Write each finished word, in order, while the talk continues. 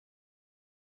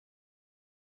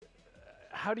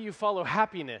how do you follow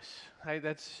happiness?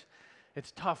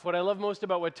 It's tough. What I love most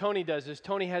about what Tony does is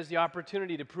Tony has the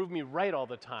opportunity to prove me right all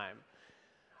the time.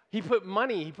 He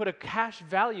put a cash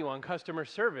value on customer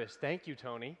service. Thank you,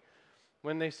 Tony.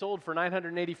 When they sold for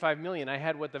 $985 million, I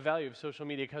had what the value of social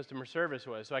media customer service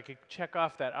was, so I could check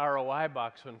off that ROI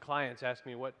box when clients ask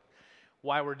me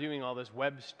why we're doing all this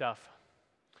web stuff.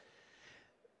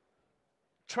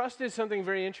 Trust is something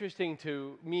very interesting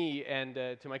to me and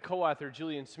to my co-author,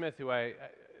 Julian Smith, who I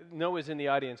know is in the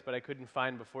audience, but I couldn't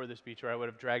find before the speech, or I would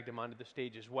have dragged him onto the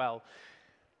stage as well.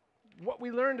 What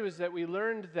we learned was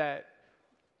that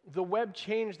the web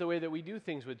changed the way that we do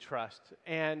things with trust,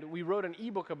 and we wrote an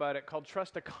ebook about it called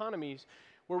Trust Economies,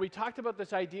 where we talked about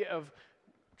this idea of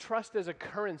trust as a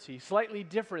currency, slightly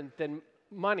different than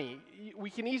money. We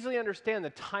can easily understand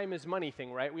the time is money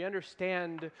thing, right? We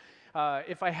understand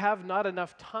if I have not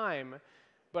enough time,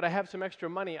 but I have some extra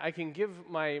money, I can give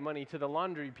my money to the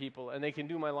laundry people, and they can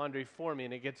do my laundry for me,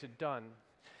 and it gets it done.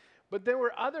 But there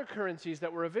were other currencies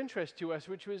that were of interest to us,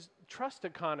 which was trust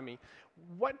economy.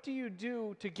 What do you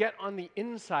do to get on the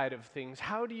inside of things?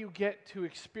 How do you get to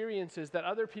experiences that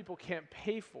other people can't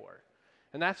pay for?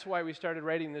 And that's why we started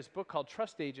writing this book called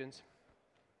Trust Agents.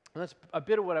 And that's a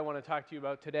bit of what I want to talk to you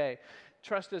about today.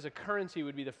 Trust as a currency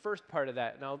would be the first part of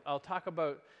that. And I'll talk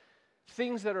about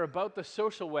things that are about the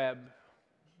social web,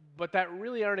 but that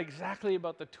really aren't exactly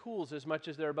about the tools as much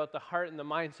as they're about the heart and the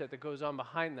mindset that goes on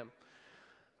behind them.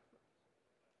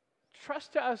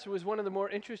 Trust to us was one of the more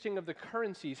interesting of the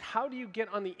currencies. How do you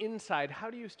get on the inside?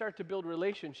 How do you start to build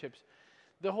relationships?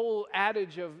 The whole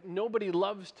adage of nobody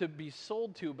loves to be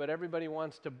sold to, but everybody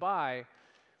wants to buy,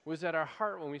 was at our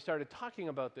heart when we started talking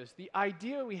about this. The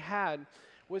idea we had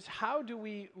was, how do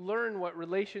we learn what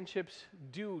relationships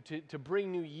do to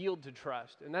bring new yield to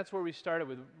trust? And that's where we started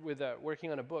with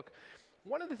working on a book.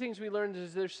 One of the things we learned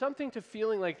is there's something to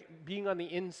feeling like being on the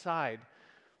inside.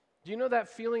 Do you know that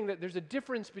feeling that there's a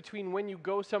difference between when you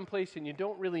go someplace and you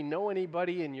don't really know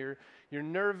anybody and you're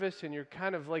nervous and you're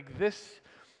kind of like this,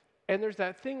 and there's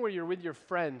that thing where you're with your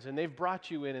friends and they've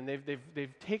brought you in and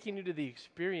they've taken you to the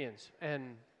experience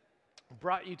and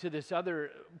brought you to this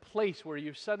other place where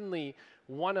you're suddenly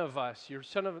one of us. You're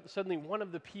suddenly one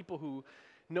of the people who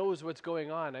knows what's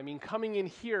going on. I mean, coming in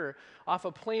here off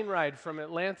a plane ride from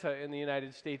Atlanta in the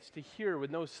United States to here with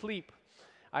no sleep,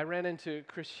 I ran into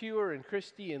Chris Hewer and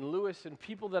Christy and Lewis and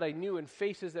people that I knew and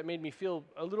faces that made me feel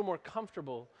a little more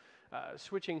comfortable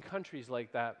switching countries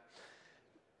like that.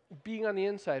 Being on the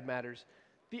inside matters.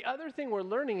 The other thing we're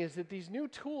learning is that these new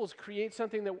tools create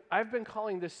something that I've been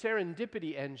calling the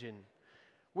serendipity engine,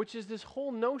 which is this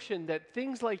whole notion that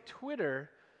things like Twitter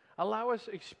allow us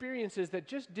experiences that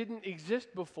just didn't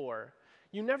exist before.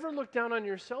 You never look down on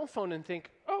your cell phone and think,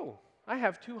 oh, I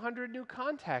have 200 new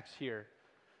contacts here,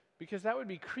 because that would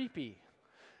be creepy.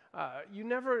 You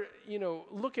never,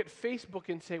 look at Facebook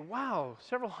and say, wow,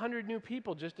 several hundred new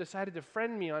people just decided to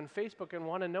friend me on Facebook and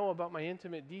want to know about my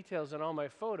intimate details and all my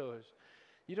photos.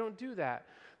 You don't do that.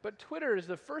 But Twitter is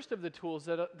the first of the tools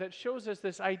that shows us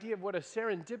this idea of what a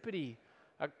serendipity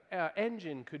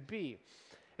engine could be.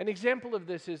 An example of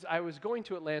this is I was going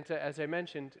to Atlanta, as I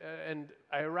mentioned, and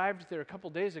I arrived there a couple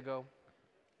days ago,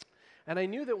 and I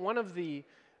knew that one of the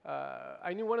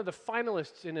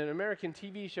finalists in an American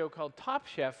TV show called Top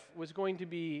Chef was going to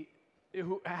be,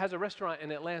 who has a restaurant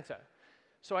in Atlanta.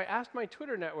 So I asked my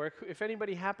Twitter network if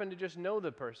anybody happened to just know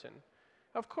the person.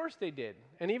 Of course they did.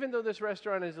 And even though this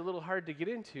restaurant is a little hard to get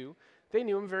into, they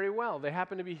knew him very well. They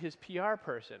happened to be his PR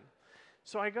person.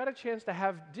 So I got a chance to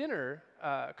have dinner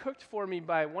cooked for me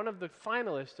by one of the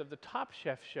finalists of the Top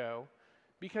Chef show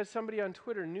because somebody on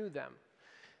Twitter knew them.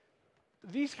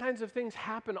 These kinds of things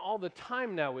happen all the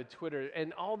time now with Twitter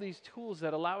and all these tools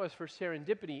that allow us for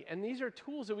serendipity. And these are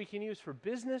tools that we can use for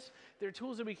business. They're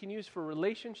tools that we can use for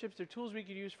relationships. They're tools we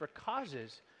can use for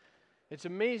causes. It's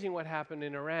amazing what happened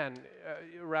in Iran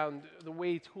around the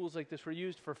way tools like this were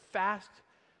used for fast,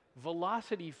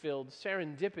 velocity-filled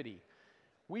serendipity.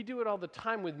 We do it all the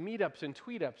time with meetups and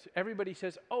tweetups. Everybody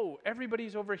says, oh,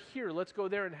 everybody's over here. Let's go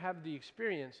there and have the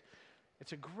experience.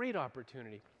 It's a great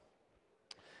opportunity.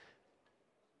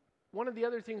 One of the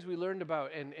other things we learned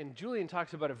about, and Julian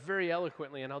talks about it very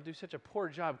eloquently, and I'll do such a poor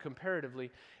job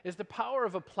comparatively, is the power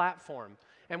of a platform.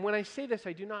 And when I say this,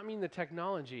 I do not mean the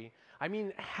technology. I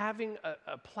mean having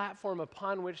a platform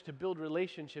upon which to build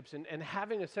relationships and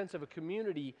having a sense of a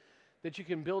community that you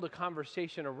can build a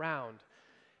conversation around.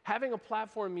 Having a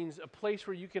platform means a place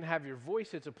where you can have your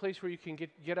voice. It's a place where you can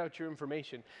get out your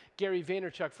information. Gary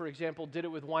Vaynerchuk, for example, did it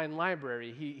with Wine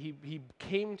Library. He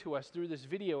came to us through this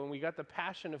video, and we got the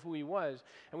passion of who he was,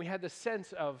 and we had the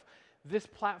sense of this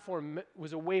platform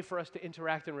was a way for us to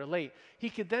interact and relate. He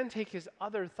could then take his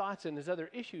other thoughts and his other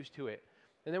issues to it.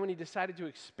 And then when he decided to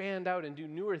expand out and do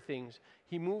newer things,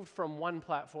 he moved from one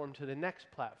platform to the next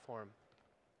platform.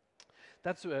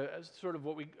 That's sort of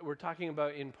what we're talking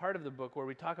about in part of the book, where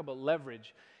we talk about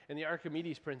leverage and the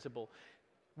Archimedes principle.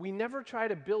 We never try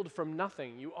to build from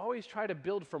nothing. You always try to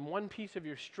build from one piece of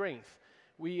your strength.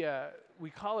 We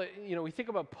call it, we think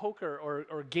about poker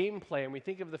or gameplay, and we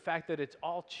think of the fact that it's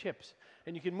all chips.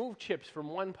 And you can move chips from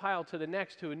one pile to the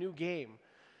next to a new game.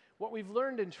 What we've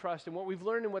learned in trust and what we've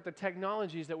learned in what the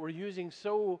technologies that we're using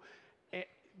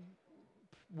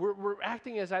we're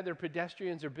acting as either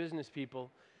pedestrians or business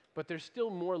people, but there's still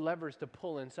more levers to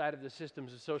pull inside of the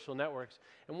systems of social networks.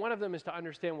 And one of them is to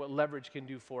understand what leverage can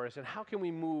do for us and how can we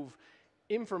move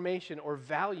information or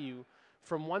value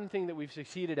from one thing that we've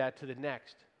succeeded at to the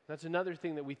next. That's another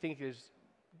thing that we think is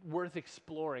worth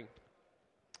exploring.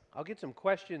 I'll get some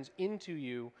questions into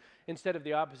you instead of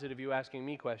the opposite of you asking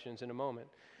me questions in a moment.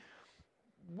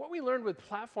 What we learned with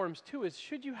platforms too is,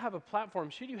 should you have a platform,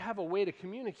 should you have a way to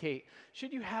communicate,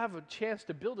 should you have a chance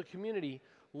to build a community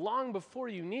long before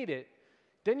you need it,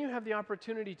 then you have the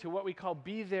opportunity to what we call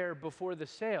be there before the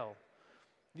sale.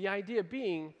 The idea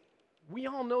being, we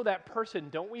all know that person,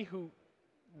 don't we, who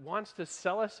wants to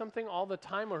sell us something all the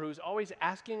time, or who's always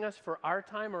asking us for our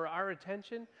time or our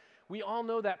attention. We all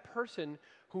know that person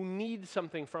who needs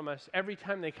something from us every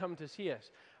time they come to see us.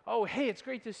 Oh, hey, it's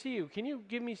great to see you. Can you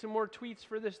give me some more tweets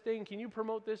for this thing? Can you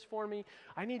promote this for me?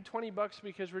 I need $20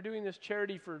 because we're doing this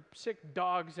charity for sick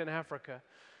dogs in Africa.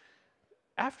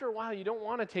 After a while, you don't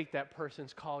want to take that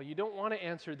person's call. You don't want to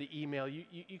answer the email.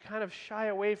 You kind of shy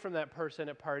away from that person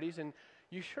at parties, and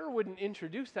you sure wouldn't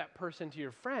introduce that person to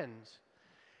your friends.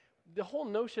 The whole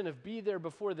notion of be there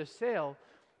before the sale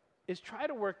is try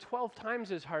to work 12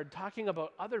 times as hard talking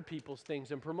about other people's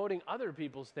things and promoting other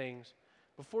people's things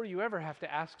before you ever have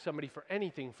to ask somebody for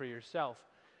anything for yourself.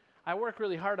 I work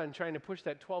really hard on trying to push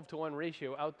that 12-to-1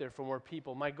 ratio out there for more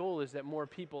people. My goal is that more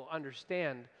people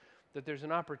understand that there's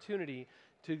an opportunity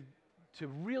to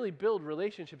really build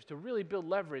relationships, to really build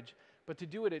leverage, but to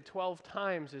do it at 12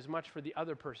 times as much for the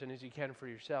other person as you can for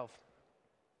yourself.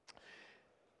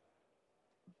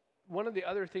 One of the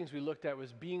other things we looked at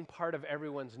was being part of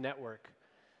everyone's network.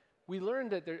 We learned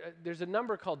that there's a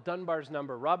number called Dunbar's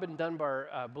number. Robin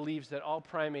Dunbar believes that all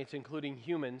primates, including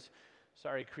humans,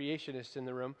 sorry, creationists in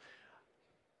the room,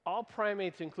 all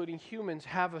primates, including humans,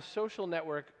 have a social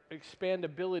network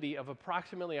expandability of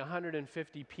approximately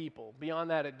 150 people.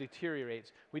 Beyond that, it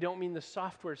deteriorates. We don't mean the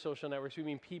software social networks, we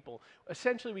mean people.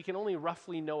 Essentially, we can only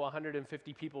roughly know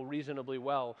 150 people reasonably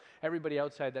well. Everybody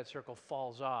outside that circle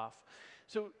falls off.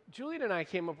 So Julian and I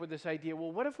came up with this idea,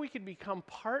 well, what if we could become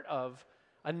part of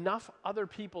enough other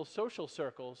people's social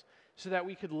circles so that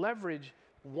we could leverage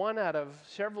one out of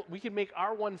several, we could make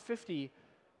our 150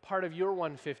 part of your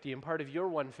 150 and part of your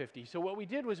 150. So what we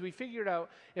did was we figured out,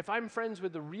 if I'm friends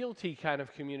with the realty kind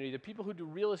of community, the people who do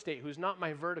real estate, who's not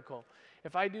my vertical,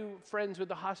 if I do friends with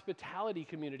the hospitality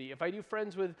community, if I do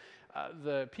friends with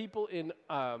the people in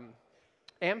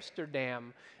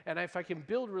Amsterdam, and if I can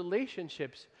build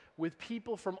relationships with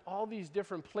people from all these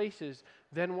different places,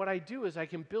 then what I do is I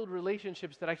can build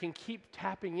relationships that I can keep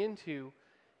tapping into,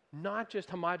 not just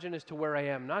homogenous to where I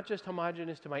am, not just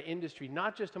homogenous to my industry,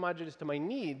 not just homogenous to my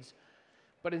needs,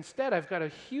 but instead I've got a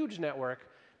huge network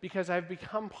because I've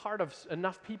become part of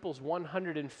enough people's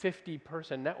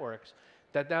 150-person networks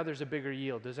that now there's a bigger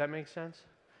yield. Does that make sense?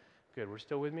 Good, we're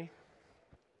still with me?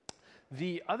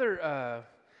 The other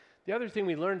thing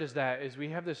we learned is we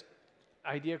have this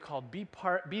idea called be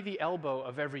the elbow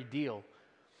of every deal.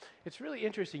 It's really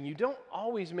interesting. You don't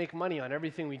always make money on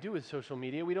everything we do with social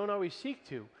media. We don't always seek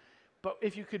to. But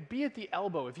if you could be at the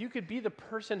elbow, if you could be the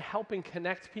person helping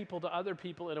connect people to other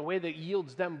people in a way that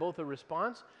yields them both a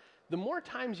response, the more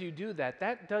times you do that,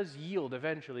 that does yield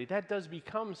eventually. That does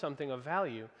become something of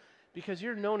value because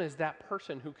you're known as that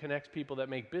person who connects people that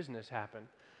make business happen.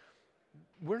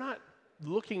 We're not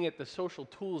looking at the social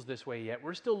tools this way yet.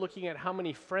 We're still looking at how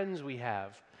many friends we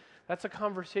have. That's a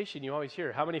conversation you always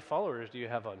hear. How many followers do you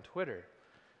have on Twitter?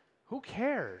 Who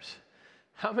cares?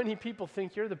 How many people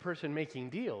think you're the person making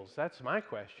deals? That's my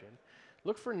question.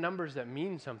 Look for numbers that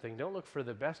mean something. Don't look for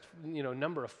the best,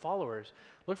 number of followers.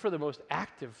 Look for the most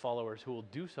active followers who will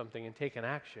do something and take an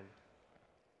action.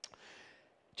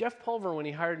 Jeff Pulver, when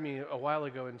he hired me a while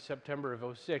ago in September of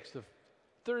 2006, the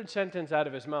third sentence out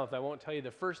of his mouth, I won't tell you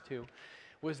the first two,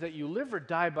 was that you live or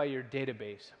die by your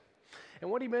database. And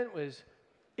what he meant was,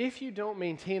 if you don't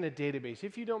maintain a database,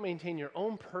 if you don't maintain your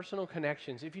own personal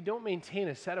connections, if you don't maintain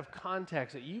a set of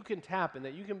contacts that you can tap and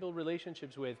that you can build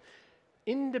relationships with,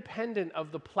 independent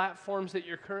of the platforms that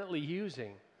you're currently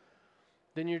using,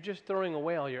 then you're just throwing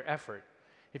away all your effort.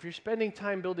 If you're spending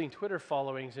time building Twitter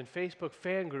followings and Facebook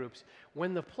fan groups,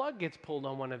 when the plug gets pulled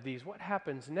on one of these, what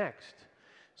happens next?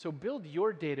 So build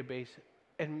your database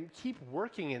and keep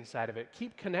working inside of it.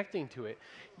 Keep connecting to it.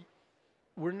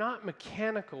 We're not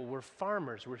mechanical. We're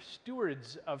farmers. We're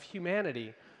stewards of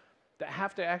humanity that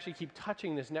have to actually keep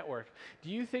touching this network. Do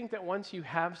you think that once you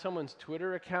have someone's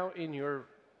Twitter account in your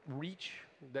reach,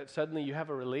 that suddenly you have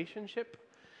a relationship?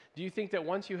 Do you think that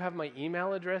once you have my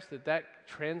email address, that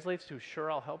translates to,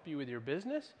 sure, I'll help you with your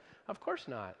business? Of course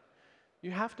not.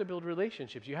 You have to build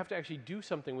relationships. You have to actually do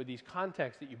something with these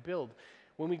contacts that you build.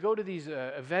 When we go to these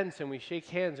events and we shake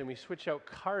hands and we switch out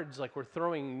cards like we're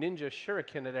throwing ninja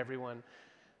shuriken at everyone,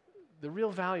 the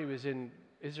real value is in,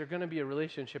 is there going to be a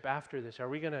relationship after this? Are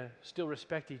we going to still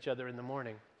respect each other in the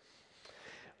morning?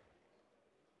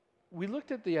 We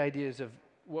looked at the ideas of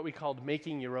what we called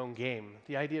making your own game,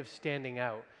 the idea of standing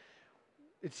out.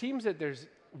 It seems that there's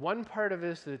one part of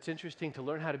this that's interesting to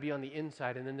learn how to be on the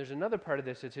inside, and then there's another part of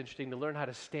this that's interesting to learn how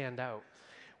to stand out.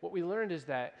 What we learned is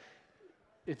that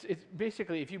it's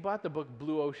basically, if you bought the book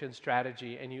Blue Ocean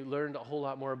Strategy and you learned a whole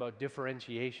lot more about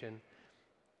differentiation,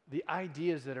 the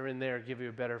ideas that are in there give you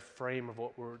a better frame of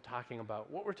what we're talking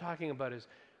about. What we're talking about is,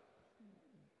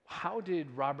 how did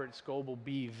Robert Scoble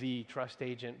be the trust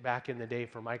agent back in the day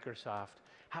for Microsoft?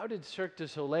 How did Cirque du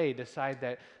Soleil decide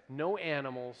that no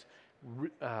animals,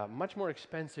 much more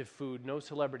expensive food, no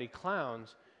celebrity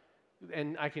clowns,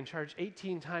 and I can charge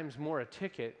 18 times more a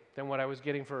ticket than what I was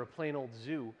getting for a plain old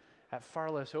zoo at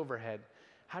far less overhead?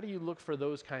 How do you look for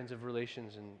those kinds of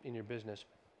relations in your business?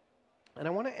 And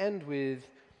I want to end with,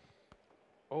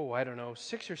 I don't know,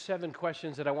 6 or 7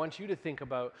 questions that I want you to think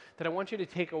about, that I want you to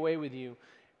take away with you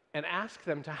and ask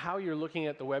them to how you're looking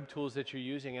at the web tools that you're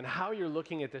using and how you're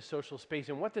looking at this social space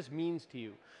and what this means to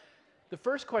you. The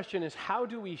first question is, how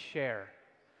do we share?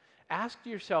 Ask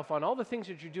yourself, on all the things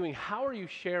that you're doing, how are you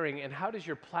sharing, and how does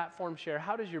your platform share?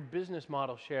 How does your business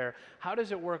model share? How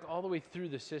does it work all the way through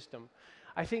the system?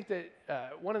 I think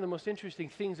that one of the most interesting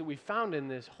things that we found in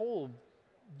this whole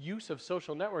use of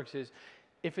social networks is,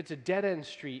 if it's a dead-end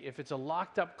street, if it's a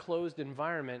locked-up, closed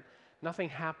environment, nothing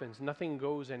happens, nothing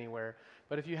goes anywhere.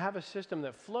 But if you have a system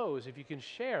that flows, if you can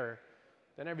share,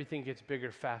 then everything gets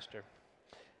bigger faster.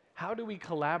 How do we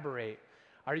collaborate?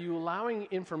 Are you allowing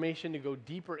information to go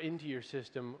deeper into your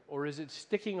system, or is it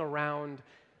sticking around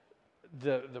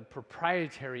the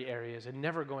proprietary areas and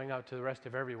never going out to the rest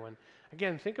of everyone?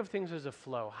 Again, think of things as a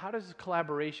flow. How does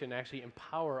collaboration actually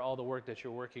empower all the work that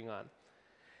you're working on?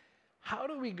 How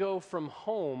do we go from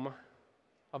home,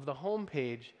 of the home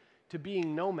page, to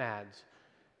being nomads?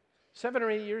 7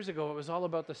 or 8 years ago, it was all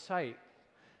about the site.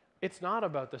 It's not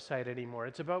about the site anymore.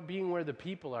 It's about being where the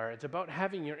people are. It's about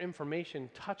having your information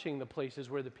touching the places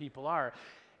where the people are.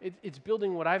 It's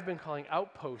building what I've been calling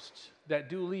outposts that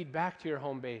do lead back to your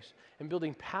home base, and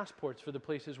building passports for the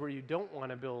places where you don't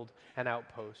want to build an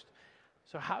outpost.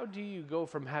 So how do you go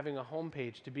from having a home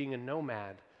page to being a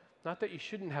nomad? Not that you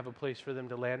shouldn't have a place for them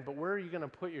to land, but where are you going to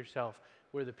put yourself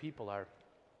where the people are?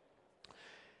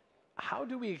 How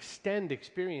do we extend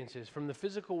experiences from the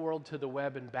physical world to the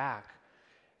web and back?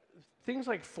 Things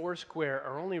like Foursquare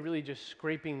are only really just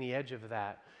scraping the edge of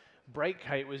that.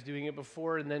 Brightkite was doing it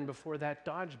before, and then before that,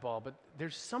 Dodgeball. But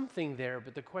there's something there,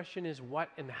 but the question is, what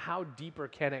and how deeper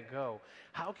can it go?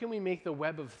 How can we make the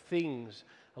web of things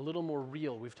a little more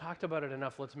real? We've talked about it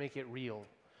enough, let's make it real.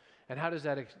 And how does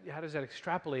that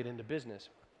extrapolate into business?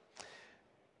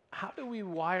 How do we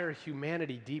wire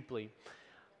humanity deeply?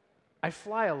 I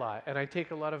fly a lot, and I take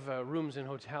a lot of rooms in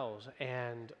hotels,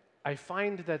 and I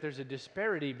find that there's a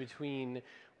disparity between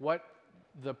what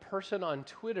the person on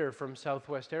Twitter from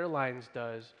Southwest Airlines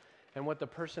does and what the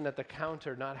person at the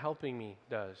counter not helping me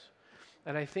does.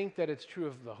 And I think that it's true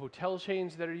of the hotel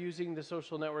chains that are using the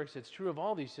social networks. It's true of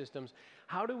all these systems.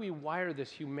 How do we wire this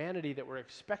humanity that we're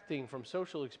expecting from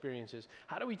social experiences?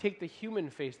 How do we take the human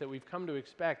face that we've come to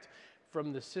expect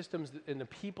from the systems and the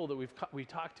people that we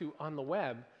talk to on the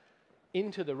web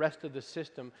into the rest of the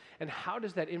system? And how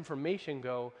does that information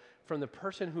go from the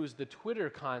person who's the Twitter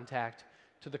contact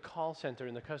to the call center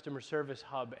and the customer service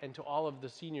hub and to all of the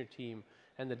senior team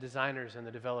and the designers and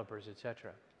the developers,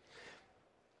 etc.?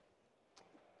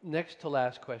 Next to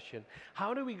last question.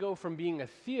 How do we go from being a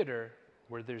theater,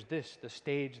 where there's this, the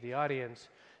stage, the audience,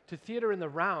 to theater in the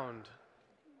round,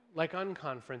 like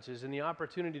unconferences, and the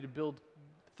opportunity to build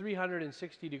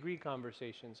 360-degree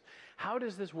conversations? How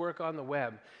does this work on the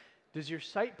web? Does your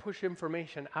site push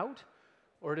information out,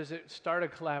 or does it start a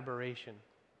collaboration?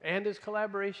 And is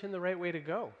collaboration the right way to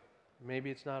go?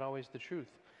 Maybe it's not always the truth.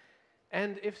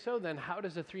 And if so, then how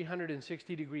does a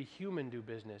 360-degree human do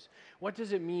business? What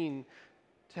does it mean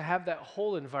to have that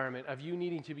whole environment of you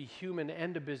needing to be human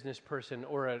and a business person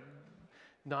or a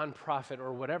nonprofit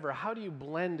or whatever? How do you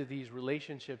blend these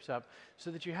relationships up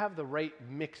so that you have the right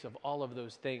mix of all of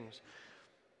those things?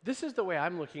 This is the way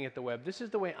I'm looking at the web. This is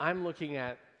the way I'm looking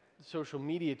at social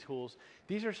media tools.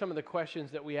 These are some of the questions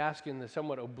that we ask in the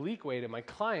somewhat oblique way to my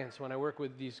clients when I work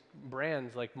with these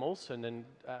brands like Molson and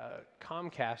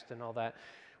Comcast and all that.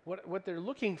 What they're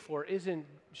looking for isn't,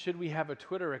 should we have a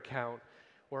Twitter account,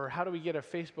 or how do we get a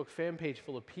Facebook fan page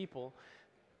full of people?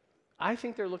 I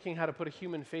think they're looking how to put a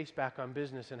human face back on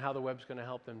business and how the web's going to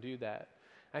help them do that.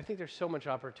 I think there's so much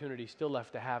opportunity still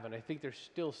left to have, and I think there's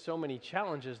still so many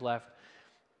challenges left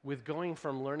with going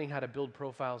from learning how to build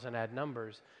profiles and add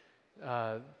numbers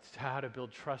to how to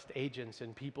build trust agents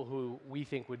and people who we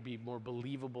think would be more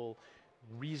believable,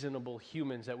 reasonable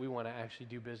humans that we want to actually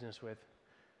do business with.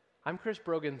 I'm Chris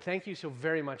Brogan. Thank you so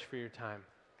very much for your time.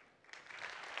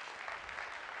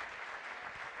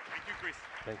 Thank you, Chris.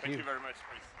 Thank you. Thank you very much,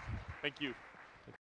 Chris. Thank you.